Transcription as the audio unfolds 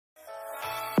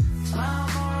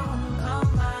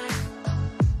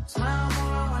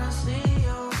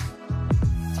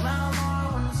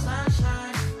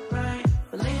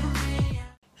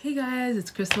Hey guys,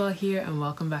 it's Christabel here and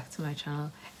welcome back to my channel.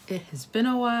 It has been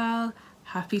a while.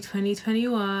 Happy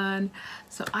 2021.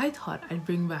 So I thought I'd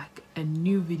bring back a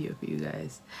new video for you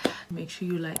guys. Make sure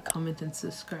you like, comment and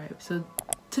subscribe. So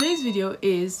today's video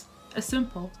is a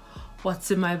simple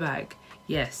what's in my bag.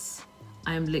 Yes,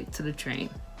 I'm late to the train,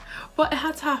 but it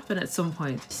had to happen at some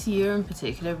point. This year in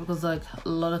particular, because like a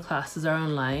lot of classes are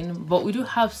online, but we do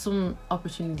have some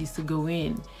opportunities to go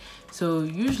in. So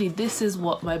usually this is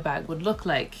what my bag would look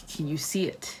like. Can you see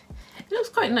it? It looks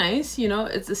quite nice, you know,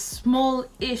 it's a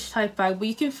small-ish type bag, but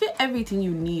you can fit everything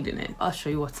you need in it. I'll show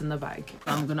you what's in the bag.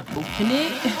 I'm gonna open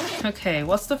it. Okay,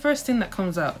 what's the first thing that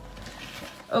comes out?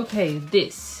 Okay,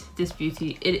 this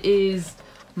beauty. It is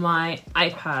my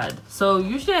iPad. So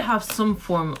usually I have some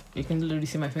form, you can literally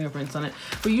see my fingerprints on it,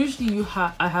 but usually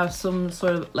I have some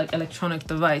sort of like electronic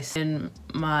device in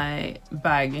my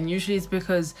bag, and usually it's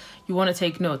because you want to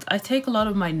take notes. I take a lot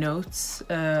of my notes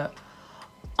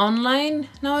online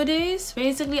nowadays.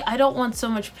 Basically, I don't want so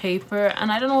much paper,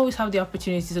 and I don't always have the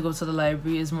opportunity to go to the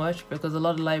library as much because a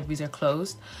lot of libraries are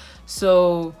closed.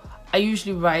 So I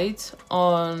usually write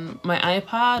on my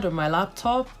iPad or my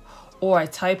laptop, or I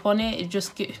type on it. It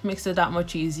just makes it that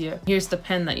much easier. Here's the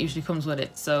pen that usually comes with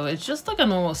it. So it's just like a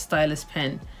normal stylus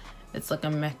pen. It's like a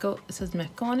Mecco. It says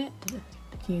Mecco on it.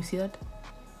 Can you see that?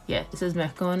 Yeah, it says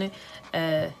Mecco on it.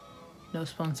 No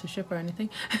sponsorship or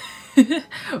anything.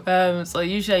 So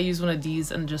usually I use one of these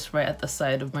and just write at the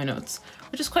side of my notes,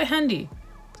 which is quite handy.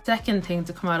 Second thing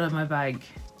to come out of my bag,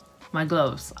 my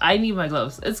gloves. I need my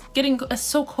gloves. It's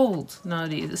so cold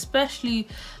nowadays, especially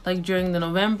like during the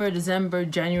November, December,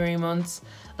 January months.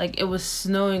 Like it was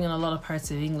snowing in a lot of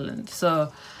parts of England.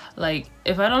 So like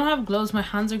if I don't have gloves, my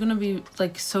hands are gonna be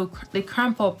like they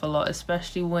cramp up a lot,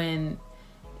 especially when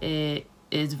it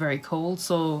is very cold.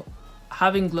 So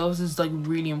having gloves is like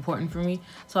really important for me.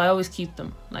 So I always keep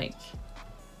them. Like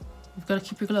you've got to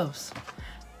keep your gloves.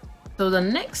 So the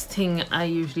next thing I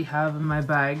usually have in my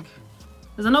bag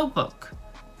is a notebook.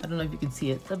 I don't know if you can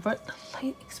see it. The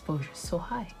light exposure is so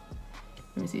high.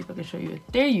 Let me see if I can show you it.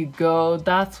 There you go.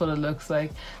 That's what it looks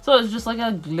like. So it's just like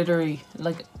a glittery,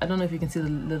 like, I don't know if you can see the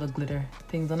little glitter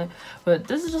things on it, but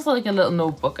this is just like a little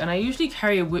notebook, and I usually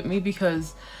carry it with me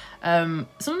because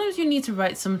sometimes you need to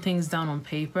write some things down on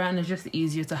paper, and it's just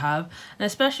easier to have, and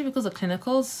especially because of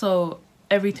clinicals. So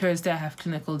every Thursday I have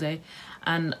clinical day,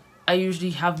 and I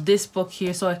usually have this book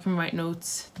here so I can write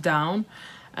notes down.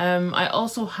 I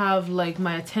also have like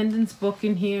my attendance book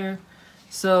in here.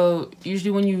 So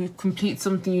usually when you complete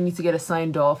something you need to get it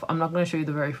signed off. I'm not going to show you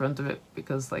the very front of it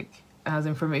because like it has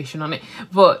information on it,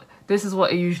 but this is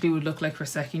what it usually would look like for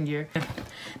second year.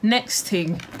 Next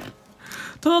thing,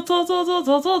 a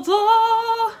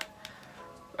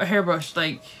hairbrush.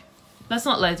 Like, let's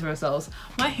not lie to ourselves,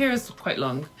 my hair is quite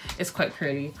long, it's quite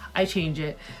curly, I change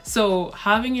it. So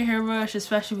having your hairbrush,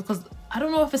 especially because I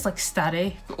don't know if it's like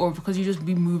static or because you just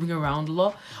be moving around a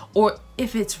lot, or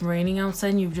if it's raining outside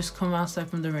and you've just come outside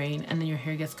from the rain and then your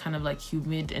hair gets kind of like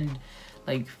humid and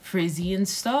like frizzy and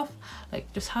stuff,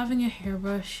 like just having a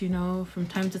hairbrush, you know, from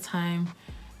time to time,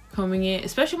 combing it,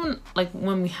 especially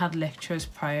when we had lectures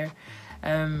prior,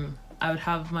 I would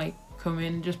have my comb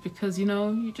in just because, you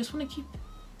know, you just want to keep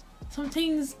some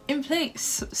things in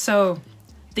place. So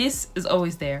this is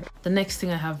always there. The next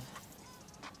thing I have,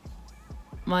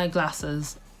 my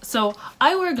glasses. So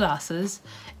I wear glasses.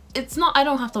 It's not, I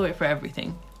don't have to wait for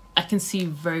everything. I can see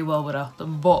very well without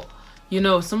them, but you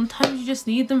know, sometimes you just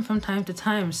need them from time to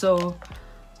time. So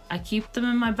I keep them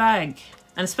in my bag,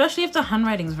 and especially if the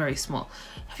handwriting is very small.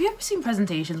 Have you ever seen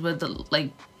presentations with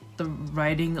the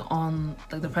writing on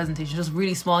like the presentation just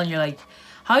really small, and you're like,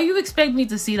 how you expect me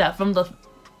to see that from the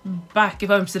back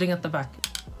if I'm sitting at the back?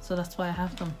 So that's why I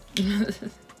have them.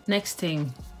 Next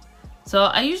thing, so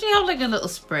I usually have like a little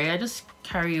spray. I just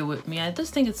carry it with me. I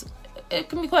just think it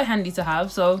can be quite handy to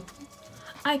have, so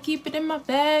I keep it in my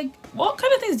bag. What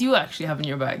kind of things do you actually have in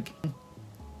your bag?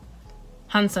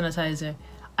 Hand sanitizer.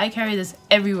 I carry this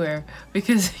everywhere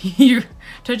because you're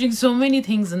touching so many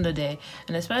things in the day,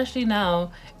 and especially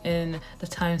now in the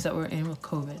times that we're in with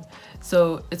COVID.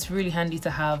 So it's really handy to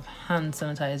have hand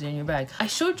sanitizer in your bag. I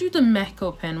showed you the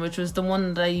Mecco pen, which was the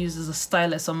one that I use as a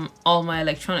stylus on all my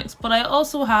electronics, but I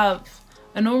also have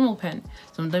a normal pen.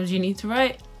 Sometimes you need to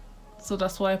write, so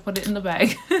that's why I put it in the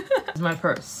bag. It's my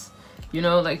purse. You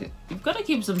know, like, you've got to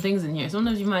keep some things in here.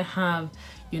 Sometimes you might have,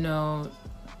 you know,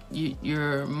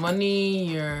 your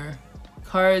money, your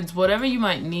cards, whatever you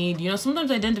might need, you know, sometimes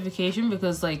identification,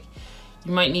 because like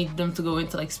you might need them to go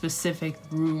into like specific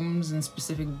rooms and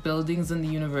specific buildings in the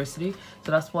university.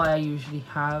 So that's why I usually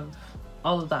have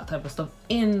all of that type of stuff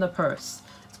in the purse.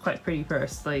 It's quite a pretty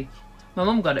purse. Like, my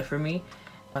mom got it for me,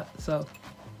 So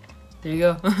there you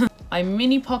go. My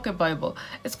mini pocket Bible.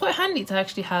 It's quite handy to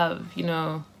actually have, you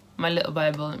know, my little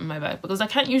Bible in my bag, because I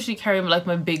can't usually carry like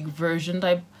my big version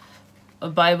type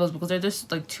of Bibles because they're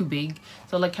just like too big.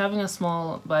 So like having a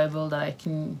small Bible that I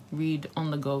can read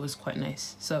on the go is quite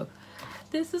nice. So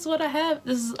this is what I have.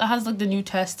 It has like the New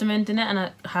Testament in it, and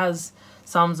it has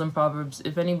Psalms and Proverbs.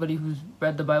 If anybody who's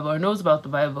read the Bible or knows about the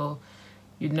Bible,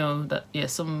 you'd know that, yeah,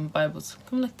 some Bibles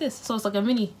come like this. So it's like a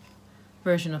mini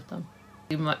version of them.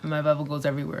 My Bible goes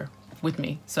everywhere with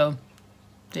me. So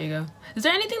there you go. Is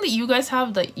there anything that you guys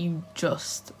have that you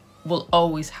just will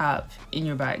always have in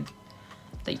your bag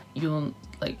that you'll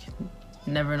like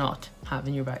never not have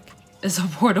in your bag? It's a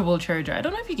portable charger. I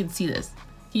don't know if you can see this.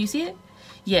 Can you see it?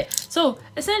 Yeah. So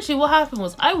essentially what happened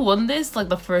was I won this like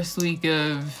the first week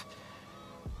of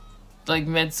like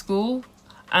med school,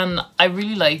 and I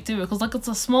really liked it because like it's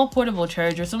a small portable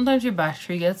charger. Sometimes your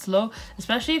battery gets low,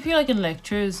 especially if you're like in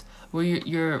lectures where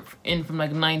you're in from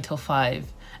like 9 till 5,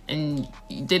 and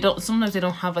sometimes they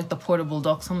don't have like the portable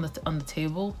docks on the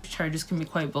table. Chargers can be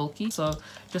quite bulky, so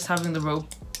just having the rope,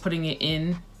 putting it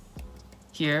in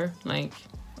here, like,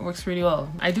 it works really well.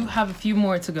 I do have a few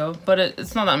more to go, but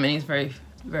it's not that many. It's very,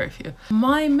 very few.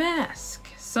 My mask.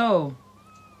 So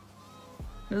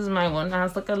this is my one. It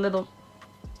has like a little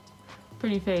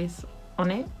pretty face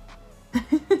on it.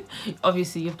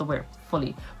 Obviously you have to wear it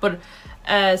fully, but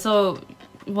so,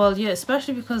 well, yeah,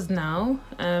 especially because now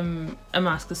a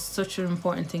mask is such an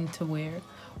important thing to wear.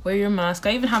 Wear your mask.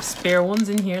 I even have spare ones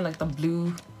in here, like the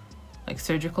blue like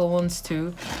surgical ones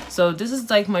too. So this is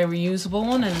like my reusable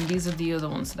one, and these are the other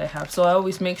ones that I have. So I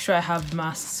always make sure I have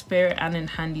masks spare and in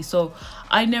handy, so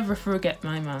I never forget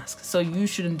my mask. So you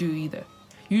shouldn't do either.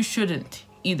 You shouldn't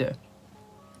either.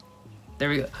 There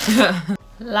we go.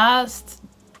 Last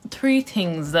 3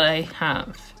 things that I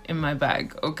have in my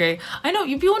bag, okay? I know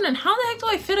you'd be wondering, how the heck do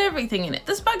I fit everything in it?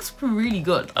 This bag's really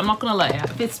good. I'm not gonna lie, it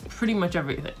fits pretty much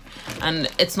everything, and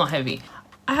it's not heavy.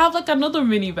 I have like another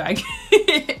mini bag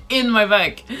in my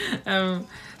bag.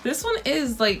 This one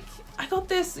is like, I got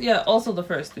this, yeah, also the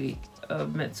first week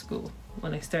of med school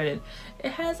when I started.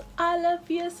 It has I love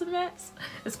PSMS.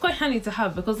 It's quite handy to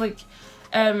have because like,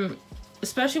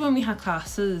 especially when we had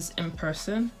classes in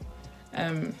person,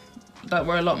 that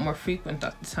were a lot more frequent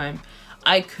at the time,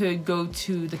 I could go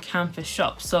to the campus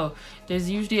shop. So there's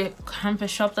usually a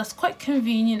campus shop that's quite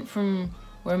convenient from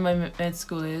where my med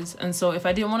school is, and so if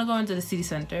I didn't want to go into the city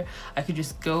center, I could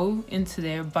just go into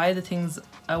there, buy the things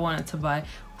I wanted to buy,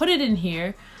 put it in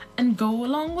here, and go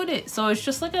along with it. So it's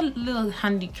just like a little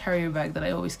handy carrier bag that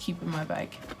I always keep in my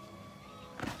bag.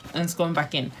 And it's going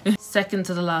back in. Second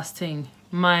to the last thing,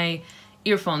 my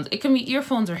earphones. It can be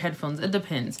earphones or headphones, it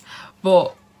depends,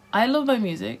 but I love my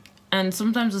music. And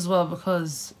sometimes as well,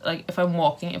 because like if I'm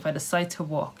walking, if I decide to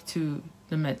walk to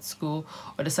the med school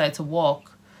or decide to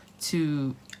walk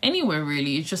to anywhere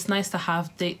really, it's just nice to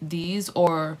have these,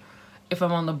 or if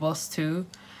I'm on the bus too,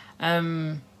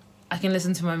 I can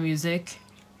listen to my music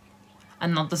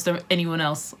and not disturb anyone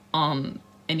else on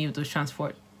any of those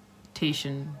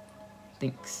transportation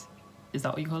things. Is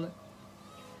that what you call it?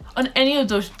 On any of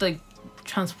those like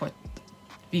transport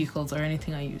vehicles or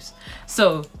anything I use.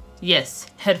 So yes,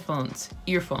 headphones,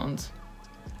 earphones,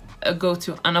 a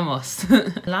go-to and a must.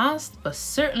 Last but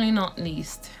certainly not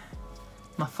least,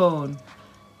 my phone.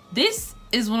 This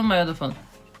is one of my other phones.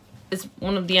 It's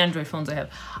one of the Android phones I have.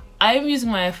 I'm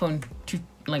using my iPhone to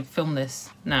like film this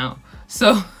now,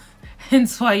 so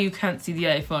hence why you can't see the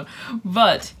iPhone.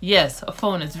 But yes, a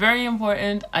phone is very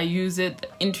important. I use it, the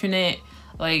internet,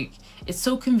 like it's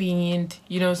so convenient.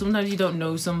 You know, sometimes you don't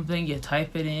know something, you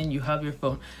type it in, you have your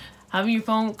phone. Having your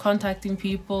phone, contacting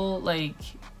people, like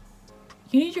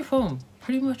you need your phone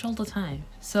pretty much all the time.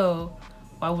 So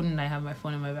why wouldn't I have my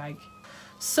phone in my bag?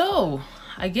 So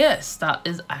I guess that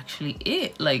is actually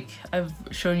it. Like, I've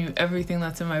shown you everything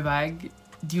that's in my bag.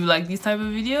 Do you like these type of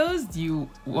videos? Do you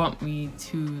want me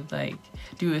to like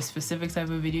do a specific type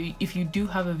of video? If you do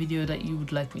have a video that you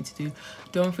would like me to do,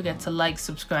 don't forget to like,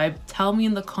 subscribe, tell me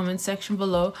in the comment section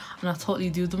below, and I'll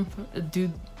totally do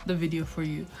the video for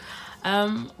you.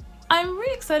 I'm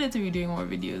really excited to be doing more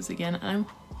videos again, and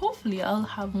hopefully I'll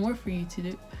have more for you to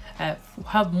do,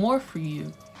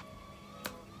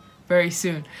 very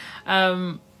soon.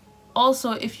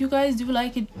 Also, if you guys do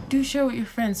like it, do share with your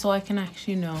friends so I can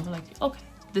actually know, like, okay,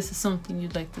 this is something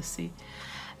you'd like to see.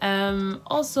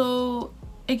 Also,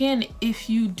 again, if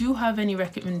you do have any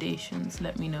recommendations,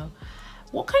 let me know.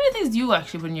 What kind of things do you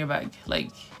actually put in your bag?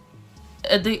 Like,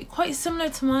 are they quite similar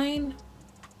to mine,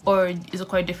 or is it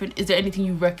quite different? Is there anything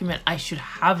you recommend I should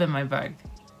have in my bag?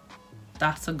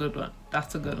 That's a good one.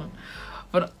 That's a good one.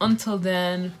 But until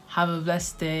then, have a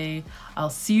blessed day. I'll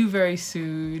see you very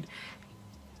soon.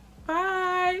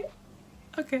 Bye.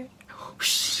 Okay.